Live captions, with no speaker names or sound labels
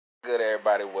Good,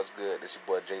 everybody. What's good? This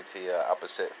your boy JT,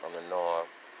 opposite from the norm.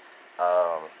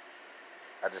 Um,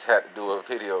 I just had to do a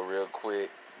video real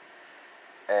quick,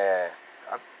 and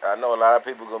I know a lot of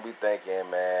people gonna be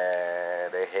thinking, man,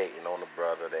 they hating on the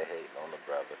brother. They hating on the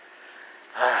brother.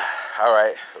 All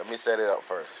right, let me set it up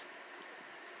first.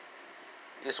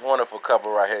 This wonderful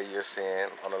couple right here you're seeing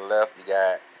on the left, you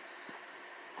got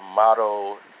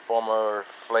model, former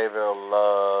Flavor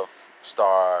Love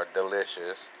star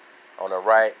Deelishis. On the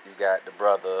right, you got the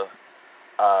brother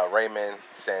Raymond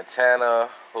Santana,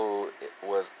 who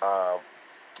was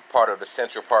part of the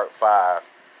Central Park Five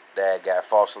that got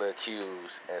falsely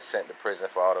accused and sent to prison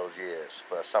for all those years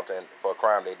for a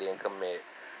crime they didn't commit.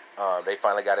 They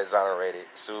finally got exonerated,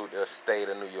 sued the state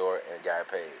of New York, and got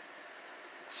paid.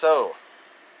 So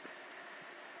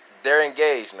they're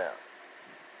engaged now,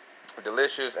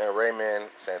 Deelishis and Raymond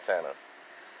Santana,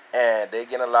 and they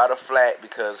getting a lot of flack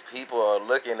because people are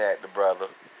looking at the brother.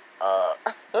 Uh,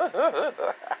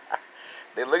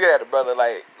 they looking at the brother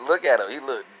like, look at him. He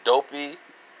look dopey,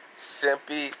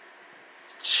 simpy,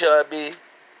 chubby.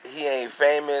 He ain't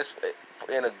famous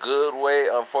in a good way.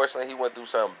 Unfortunately, he went through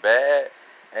something bad,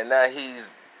 and now he's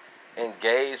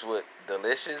engaged with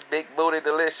Deelishis, big booty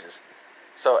Deelishis.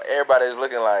 So everybody's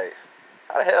looking like,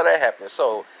 how the hell that happened?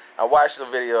 So I watched the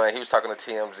video, and he was talking to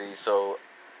TMZ. So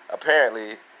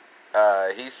apparently,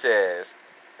 he says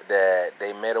that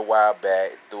they met a while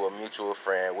back through a mutual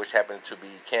friend, which happened to be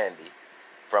Candy,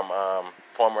 from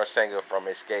former singer from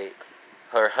Escape.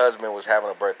 Her husband was having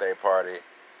a birthday party,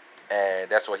 and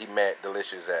that's where he met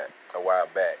Deelishis at a while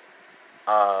back.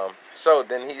 So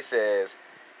then he says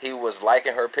he was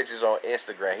liking her pictures on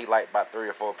Instagram. He liked about 3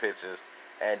 or 4 pictures,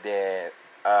 and then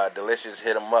Deelishis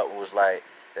hit him up and was like,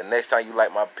 "The next time you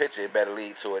like my picture, it better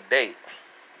lead to a date."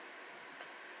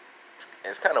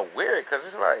 It's kind of weird because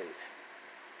it's like,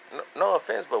 no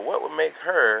offense, but what would make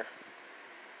her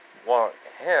want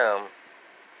him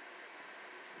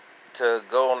to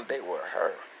go on a date with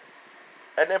her?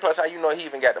 And then plus, how you know he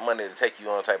even got the money to take you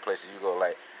on type places you go?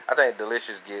 Like, I think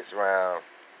Deelishis gets around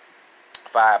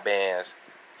 5 bands,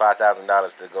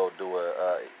 $5,000 to go do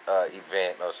a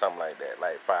event or something like that,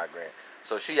 like 5 grand.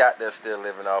 So she out there still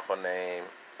living off her name,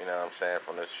 you know what I'm saying,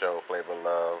 from the show Flavor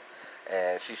Love,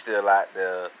 and she still out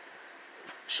there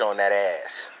showing that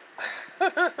ass.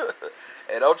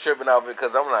 And I'm tripping off it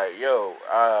because I'm like, yo,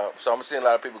 so I'm seeing a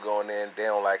lot of people going in, they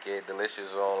don't like it.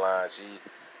 Deelishis online, she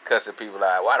cussing people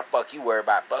like, why the fuck you worry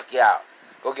about? Fuck y'all.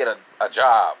 Go get a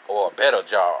job or a better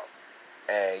job.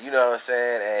 And you know what I'm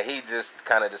saying? And he just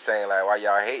kind of just saying like, why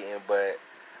y'all hating? But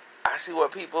I see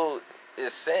what people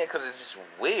is saying because it's just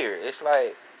weird. It's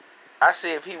like, I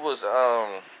see if he was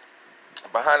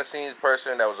behind the scenes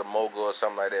person that was a mogul or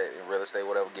something like that in real estate,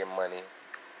 whatever, getting money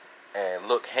and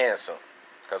look handsome.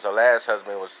 Because her last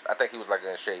husband was, I think he was like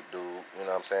an in shape dude, you know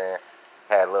what I'm saying?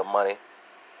 Had a little money,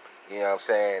 you know what I'm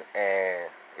saying? And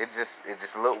it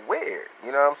just looked weird,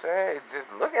 you know what I'm saying? It just,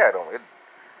 look at them.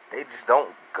 They just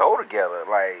don't go together.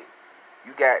 Like,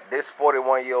 you got this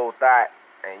 41-year-old thought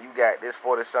and you got this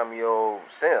 40-something-year-old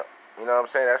simp. You know what I'm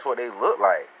saying? That's what they look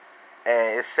like.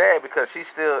 And it's sad because she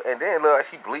still, and then it looked like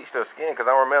she bleached her skin because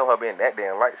I don't remember her being that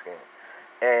damn light skinned.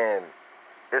 And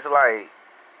it's like,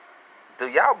 do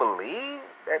y'all believe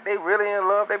that they really in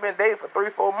love? They've been dating for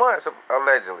 3-4 months,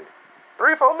 allegedly.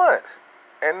 3-4 months.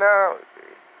 And now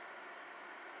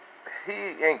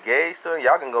he engaged to her.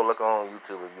 Y'all can go look on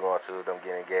YouTube if you want to, them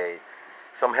get engaged.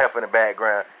 Some heifer in the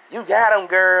background. You got him,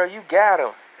 girl. You got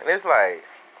him. And it's like,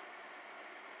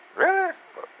 really?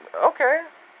 Okay.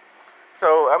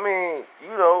 So, I mean,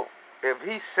 you know, if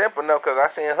he's simple enough, because I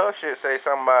seen her shit say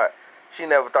something about she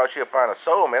never thought she'd find a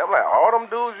soulmate. I'm like, all them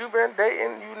dudes you been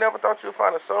dating, you never thought you'd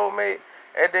find a soulmate?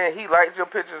 And then he likes your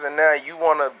pictures, and now you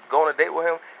want to go on a date with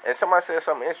him? And somebody said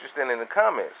something interesting in the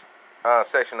comments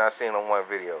section I seen on one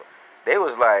video. They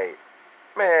was like,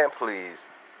 man, please,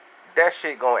 that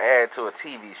shit gonna add to a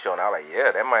TV show. And I was like,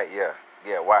 yeah, that might,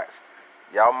 yeah, watch.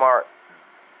 Y'all mark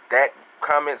that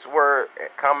commenters word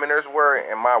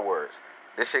and my words.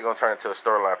 This shit gonna turn into a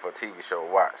storyline for a TV show.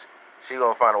 Watch. She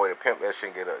gonna find a way to pimp that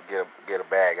shit and get a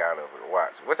bag out of it.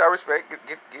 Watch. Which I respect.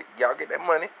 Y'all get that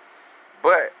money.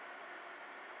 But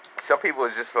some people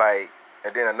is just like,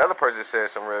 and then another person said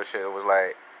some real shit. It was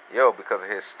like, yo, because of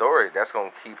his story, that's gonna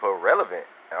keep her relevant.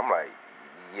 And I'm like,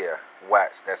 yeah,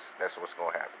 watch. That's what's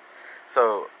gonna happen.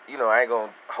 So, you know, I ain't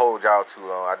gonna hold y'all too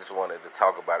long. I just wanted to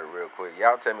talk about it real quick.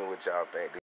 Y'all tell me what y'all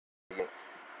think.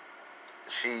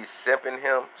 She's simping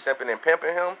and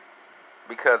pimping him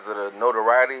because of the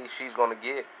notoriety she's gonna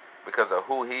get, because of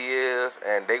who he is,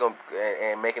 and they gonna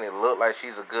and making it look like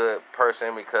she's a good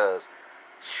person because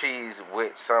she's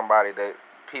with somebody that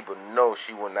people know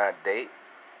she will not date,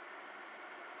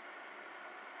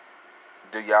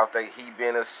 do y'all think he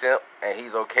being a simp and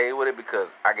he's okay with it because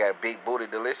I got big booty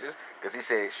Deelishis? Because he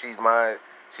said she's mine,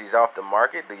 she's off the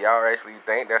market. Do y'all actually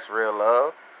think that's real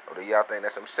love? Or do y'all think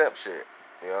that's some simp shit?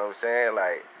 You know what I'm saying?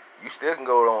 Like, you still can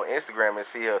go on Instagram and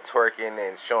see her twerking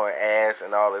and showing ass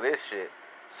and all of this shit.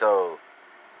 So,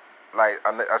 like,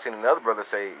 I seen another brother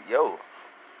say, yo,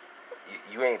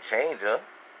 you ain't change her.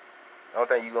 I don't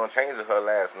think you gonna change her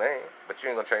last name, but you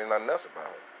ain't gonna change nothing else about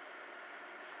her.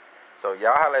 So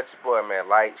y'all holla at your boy, man.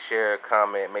 Like, share,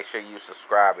 comment. Make sure you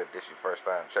subscribe if this your first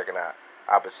time checking out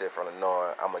Opposite from the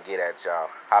Norm. I'm gonna get at y'all.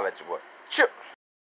 Holla at your boy. Chip.